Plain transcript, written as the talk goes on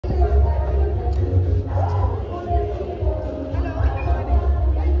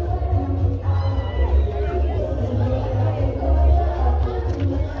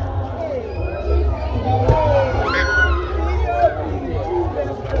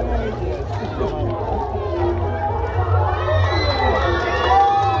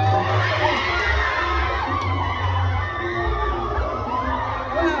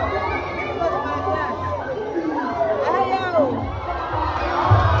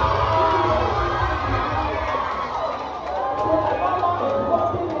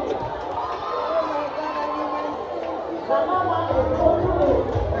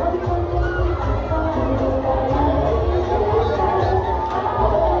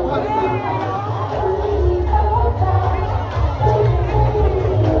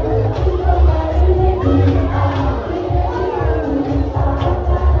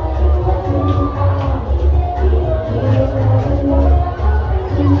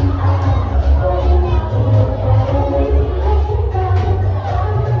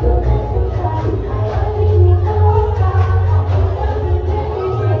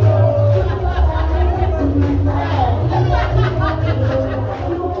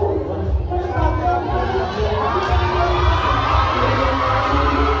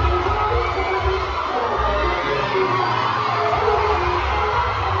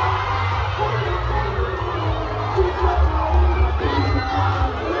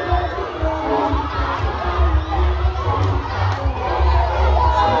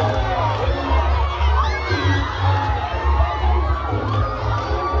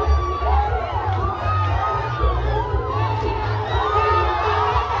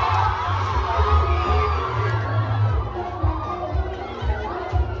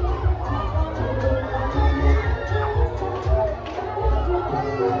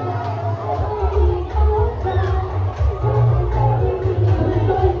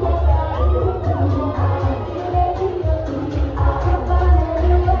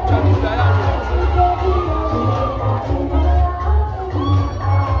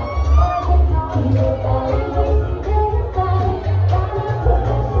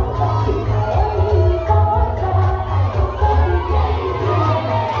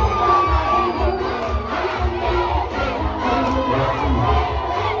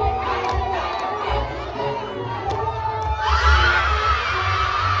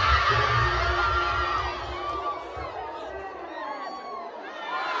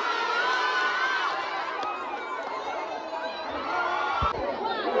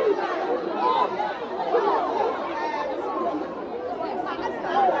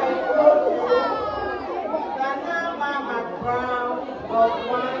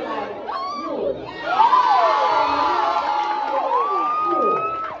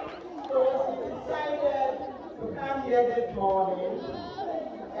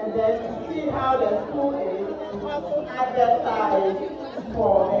and then to see how the school is, also advertise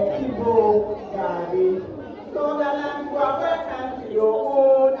for the Kivo garden. So that you are welcome to your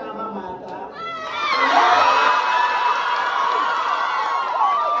own alma mater.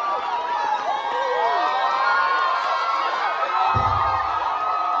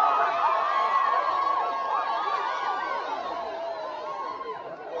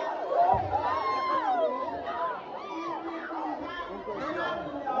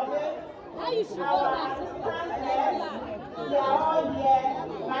 They are all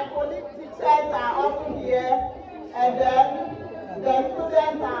here. My colleague teachers are also here, and then the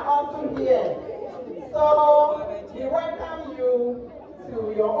students are also here. So we welcome you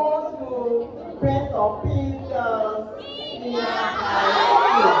to your own school, Prince of Peace Girls Senior High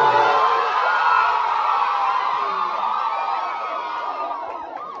School.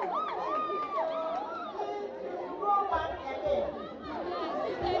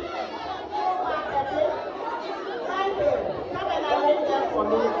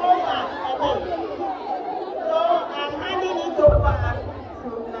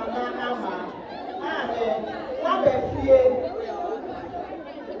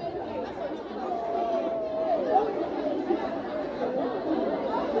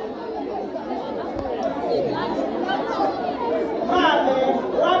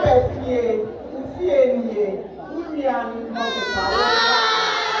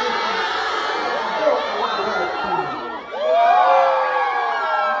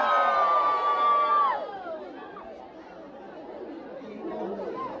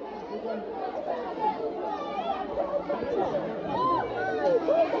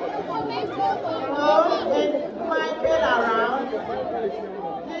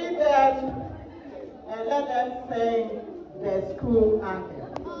 And let us sing the school anthem.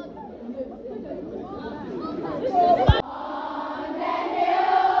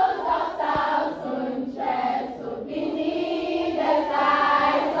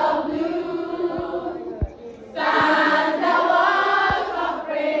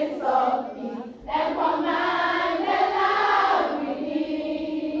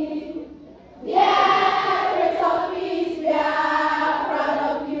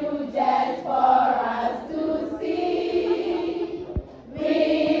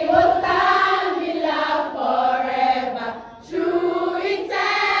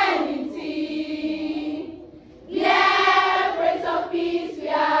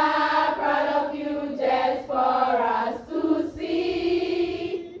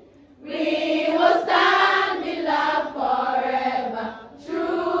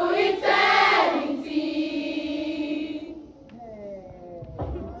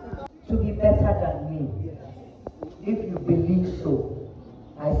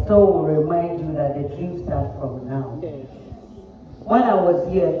 still will remind you that the dream starts from now. Yes. When I was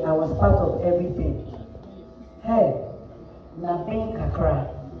here, I was part of everything. Hey, nothing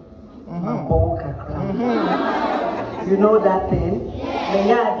kakra. You know that thing?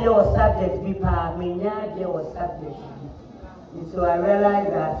 Menya there was subject, menya there was subject. And so I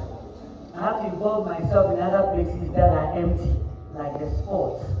realized that I have to involve myself in other places that are empty, like the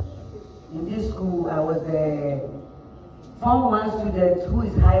sports. In this school, I was the Form 1 student who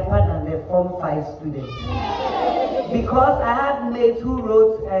is hyper than the Form 5 student. Because I had mates who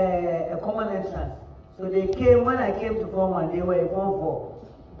wrote a common entrance. So they came, when I came to Form 1, they were in Form 4.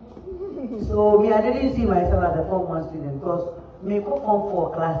 So me, I didn't see myself as a Form 1 student because me go Form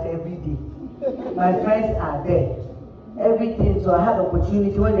 4 class every day. My friends are there. Everything, so I had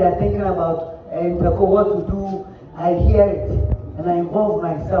opportunity when they are thinking about what to do, I hear it and I involve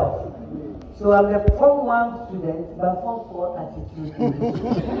myself. So I'm a Form 1 student, but Form 4 attitude.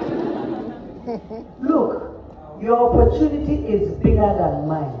 Look, your opportunity is bigger than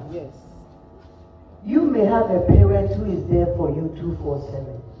mine. Yes. You may have a parent who is there for you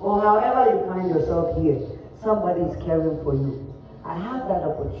 24/7. Or however you find yourself here, somebody is caring for you. I have that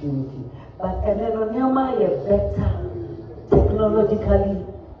opportunity. But and then on your mind, you're better technologically,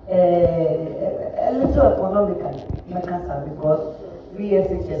 a little economically, because 3 years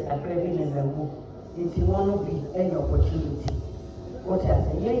HS are craving in the move. If you want to be any opportunity, what I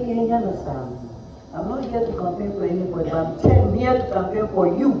say, I'm not here to campaign for anybody, but I'm here to campaign for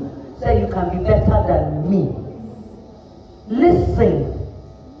you, so you can be better than me. Listen.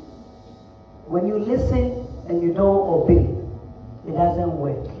 When you listen and you don't obey, it doesn't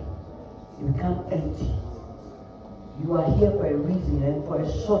work. You become empty. You are here for a reason and for a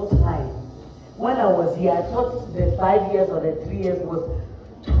short time. When I was here, I thought the 5 years or the 3 years was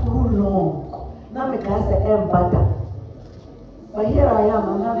too long. Now I can say I'm better. But here I am,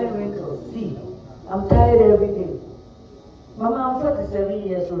 I'm having wrinkles. See, I'm tired every day. Mama, I'm 47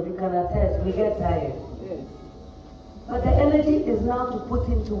 years old, you can attest, we get tired. Yes. But the energy is now to put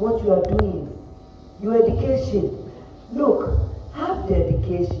into what you are doing. Your education. Look, have the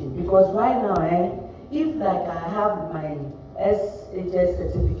education, because right now, if like I have my SHS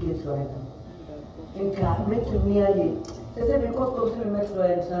certificate right now, in car, me to me, they say because of the metro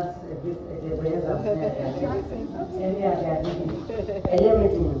entrance,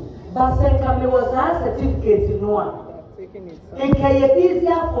 but say come was that certificate in one. And can it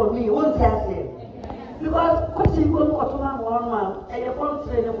easier for me? Won't I say? Because coaching go to one man, and you want to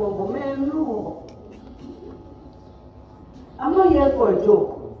train for men. I'm not here for a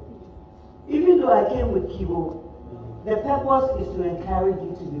joke. Even though I came with Kivo, the purpose is to encourage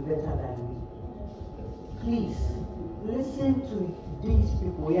you to be better than me. Please, listen to these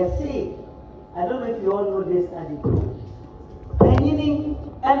people. Yes, see, I don't know if you all know this anecdote. Penini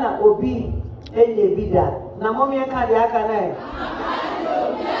and Obi and Bida. Namomi Kadi Akane.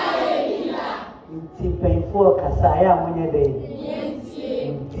 In Timping for Kasaya Munye.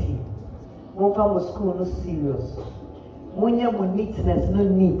 Monfa school no serious. Munye neatness no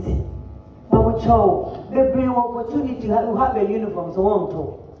neat. They bring opportunity to have a uniform, so on to.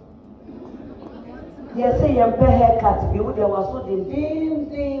 Yes, say you pay haircut. You would have also the ding,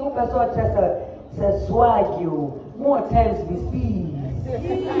 who can sort of swag you more times with speed.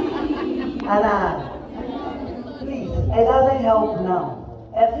 And please, it doesn't help now.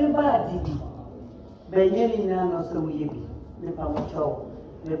 Everybody did it. But you know, so we be the power show,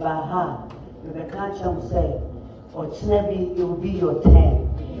 the baha, the can't say, or maybe it will be your turn.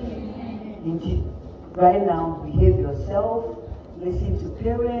 Right now, behave yourself, listen to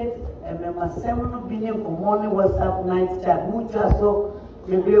parents, and remember, several billion for morning WhatsApp night chat, mucha so,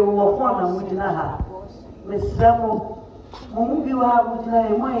 maybe over phone and we didn't have. With some, when you have, we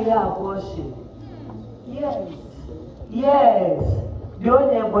didn't have abortion. Yes, yes. The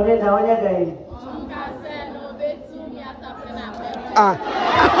only body that only guy. Ah.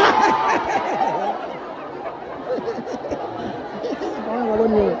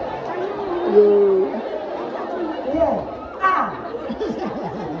 Yeah.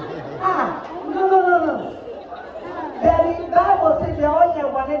 No. The Bible says the only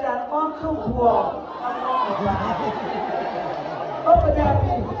one that unto war. Oh, that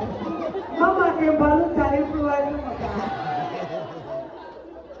Mama came back and influence.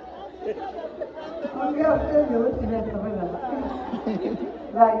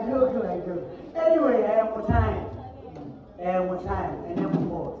 Like joke. Anyway, I am for time. And then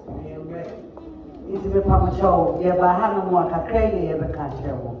forth. It's a papa show. Yeah, but I have no more crazy ever catch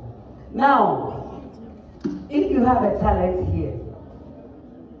them. Now, if you have a talent here,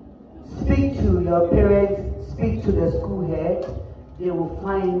 speak to your parents, speak to the school head, they will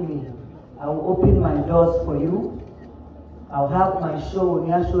find me. I will open my doors for you. I'll have my show,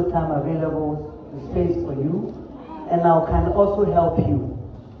 near show time available, the space for you. And I can also help you,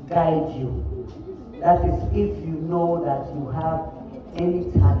 guide you. That is if you know that you have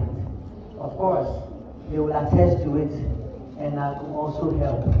any talent. Of course, they will attest to it, and I can also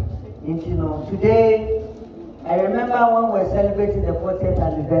help. And you know, today, I remember when we were celebrating the 40th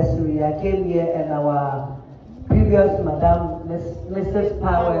anniversary, I came here and our previous Madam, Mrs.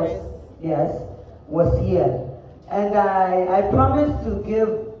 Powers, yes, was here. And I promised to give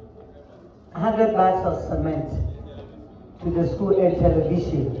 100 bags of cement to the school and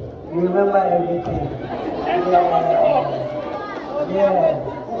television. You remember everything? Yeah.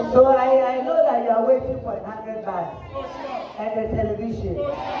 So I know that you are waiting for 100 bags and the television.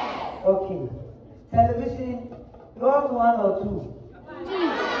 Okay. Television, you want 1 or 2?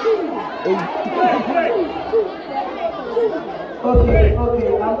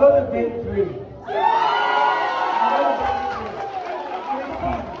 Okay, I'm going to bring 3.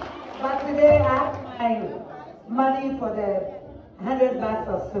 But today I have my money for the 100 bags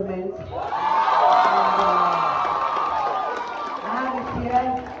of cement. I have it here.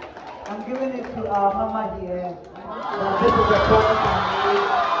 I'm giving it to our mama here. This is the first family.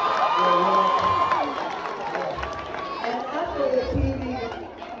 And after the TV,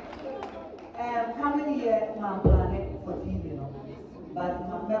 coming here, I'm planning for TV, you know. But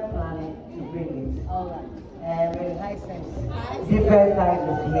I'm not planning to bring it. All right. With high sense. Different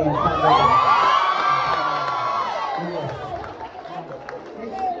sizes here.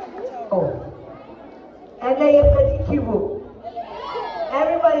 Oh. And then you put Kivo.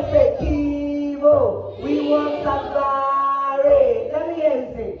 Everybody say Kivo. We want somebody. Let me hear you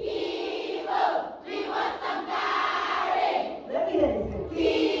say Kivo. We want somebody. Let me hear you say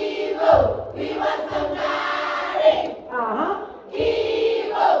Kivo. We want somebody.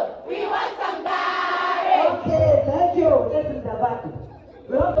 Kivo. We want somebody. Okay, thank you. This is the back.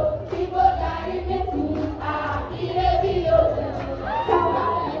 Kivo,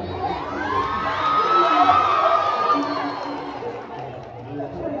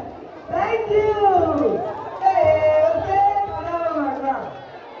 thank you.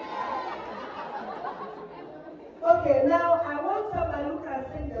 Okay, now I want somebody who can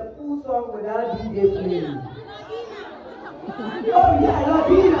sing the full song without DJ playing. Oh yeah,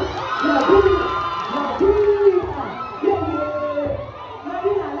 Ladina.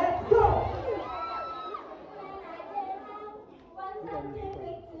 Ladina, let's go.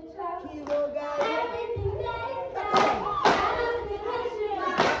 Kivo guys.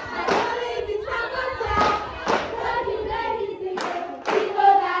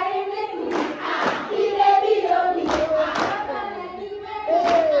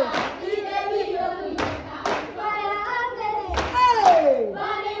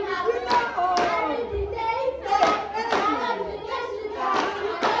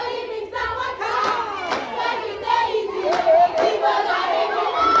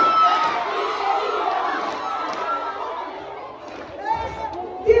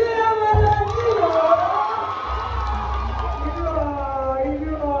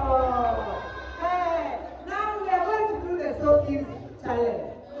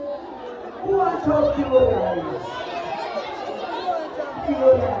 Who wants to Kivo guys? Kivo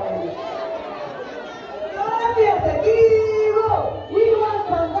guys. So let me say, Kivo, we want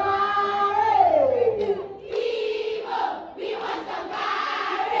somebody. Kivo, we want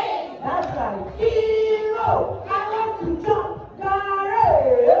somebody. That's right. Kivo, I want to jump,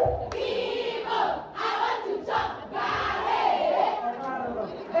 Kivo, I want to jump,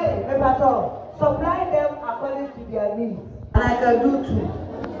 Hey, Ebato, supply them according to their needs. And I can do too.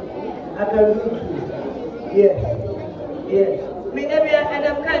 Yes. Me every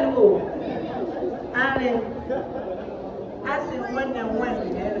Adam can go. And asking when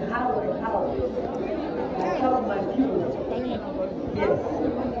and how. How my people. Yes.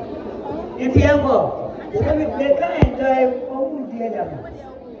 If you ever, they can enjoy all the other.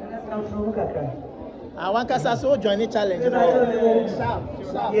 And that's come from Kaka. I want us to join the challenge.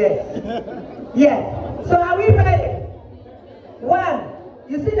 Yes. So are we ready? 1.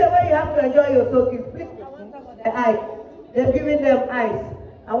 You see the way you have to enjoy your soaking. Please, the ice. They're giving them ice.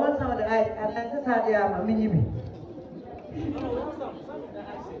 I want some of the ice. And I just had a mini me.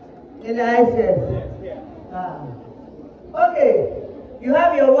 In the ice, yes. Okay. You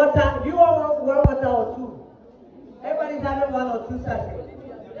have your water. Do you want 1 water or 2? Everybody's having 1 or 2 sachets.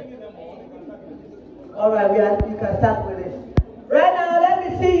 All right, you can start with it. Right now, let me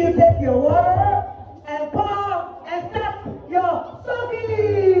see you take your water and pour and start your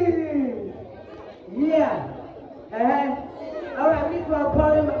soaking. Yeah. All right, we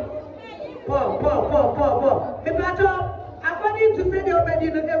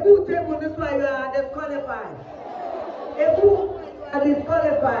are disqualified. If you are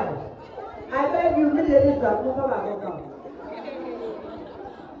disqualified, I beg you immediately to move over.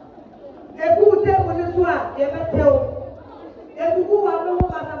 If you take this one, you better tell. If you go on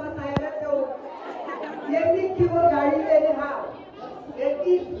over, you better tell. You need Kivo Gary anyhow. They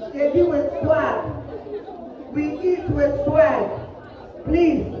eat with swag. We eat with swag.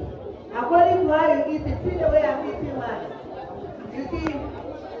 Please, according to how you eat it, see the way I'm eating mine. You see,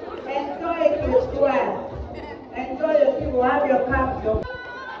 enjoy it with swag. Enjoy your Kivo, have your cup.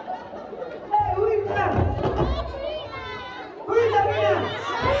 Hey, who is that? Who is the winner? Who is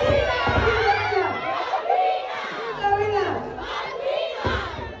the winner?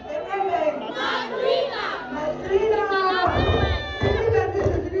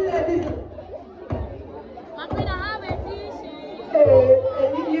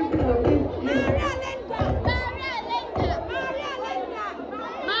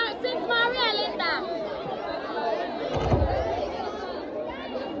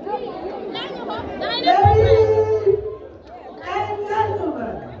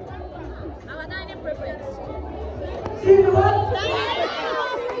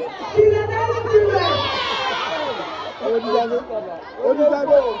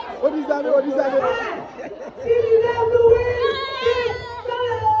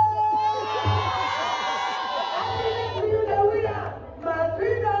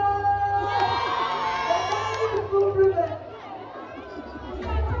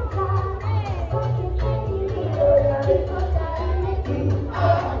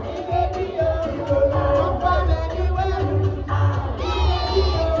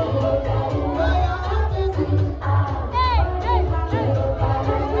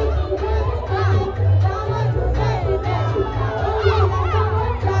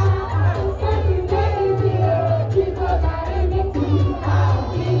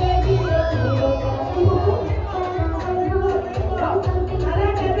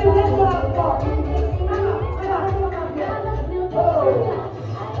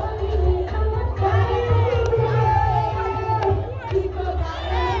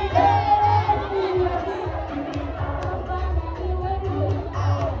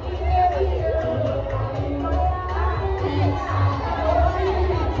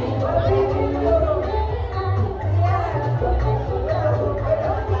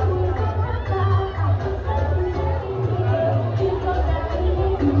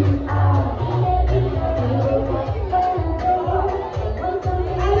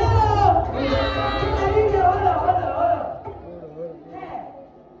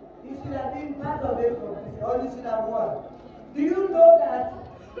 Do you know that?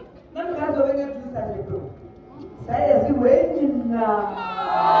 Not because of any two such a group. Say, is he waiting now?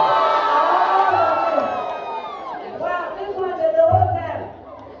 Wow, this one is the whole time.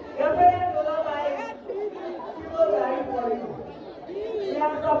 Your parents will not buy Kivo Gari for you. We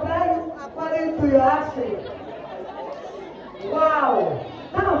have supplied you according to your action. Wow.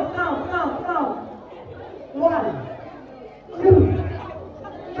 Count. 1, 2,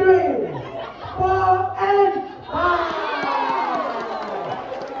 3, 4, and 5.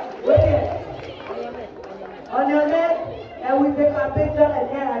 Wait. On your neck, and we take a picture, and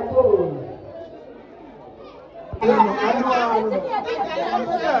here I go.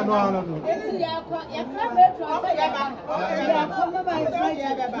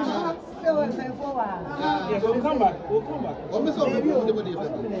 We'll come back.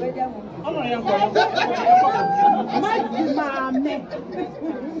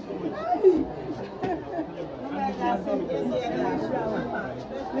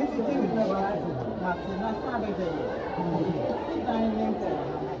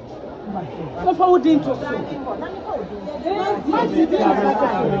 What for would you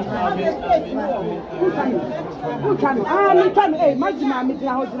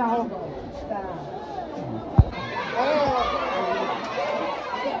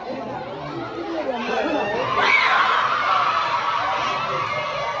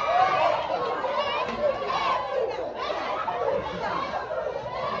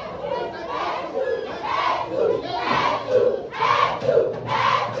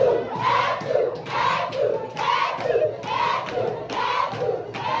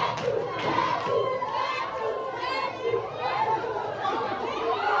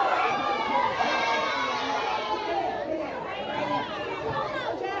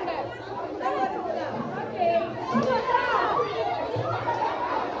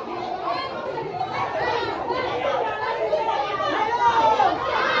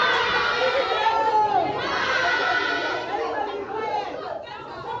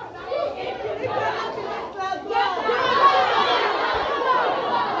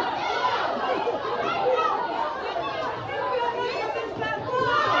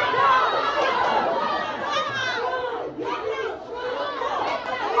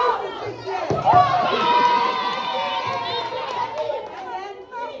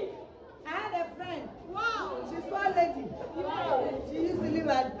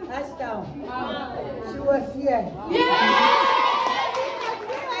at Ashtown. She was here.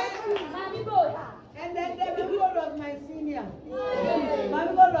 And then Mami Gold was my senior.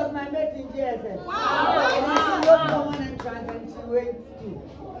 Mami Gold was my mate in GSS. And she wrote common entrance and she went to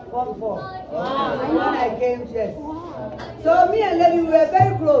Form 4. And when I came, yes. So me and Lenny, we were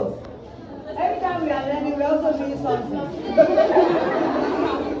very close. Every time we are learning, we also doing something.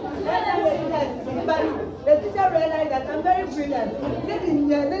 But the teacher realized that I'm very brilliant.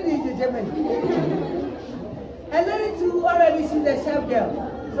 Lenny is the German. And Lenny too, already she's a chef girl.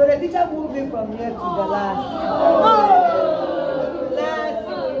 So the teacher moved me from here to the last.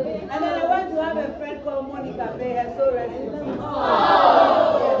 And then I went to have a friend called Monica, pay her so recipe.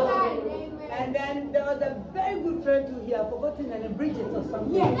 And then there was a very good friend too here, I've forgotten her name, Bridget or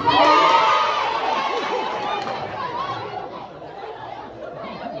something. Yes.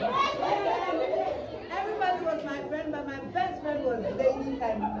 Everybody was my friend, but my best friend was Lady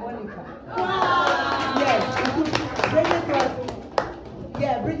and Monica. Yes.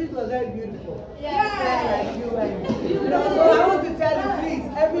 Bridget was very beautiful. Like you and so I want to tell you, please,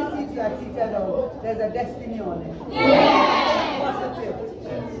 every seat you are seated on, there's a destiny on it. Positive.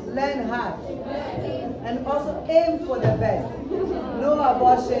 Learn hard. And also aim for the best. No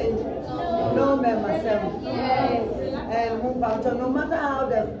abortion, no membership. And no matter how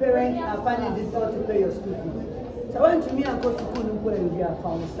the parents are finding it difficult to pay your school fees. So I went to me and go to school and be a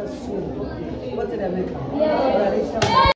found so soon. What did I make?